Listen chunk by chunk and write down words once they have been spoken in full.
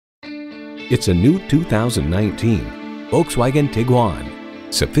It's a new 2019 Volkswagen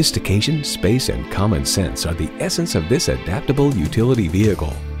Tiguan. Sophistication, space, and common sense are the essence of this adaptable utility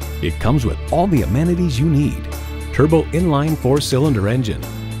vehicle. It comes with all the amenities you need. Turbo inline 4-cylinder engine,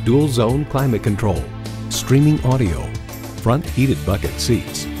 dual zone climate control, streaming audio, front heated bucket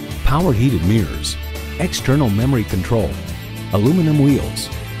seats, power heated mirrors, external memory control, aluminum wheels,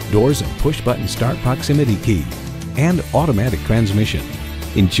 doors and push button start proximity key, and automatic transmission.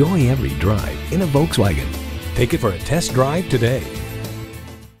 Enjoy every drive in a Volkswagen. Take it for a test drive today.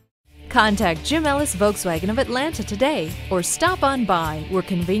 Contact Jim Ellis Volkswagen of Atlanta today or stop on by. We're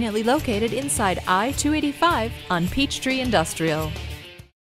conveniently located inside I-285 on Peachtree Industrial.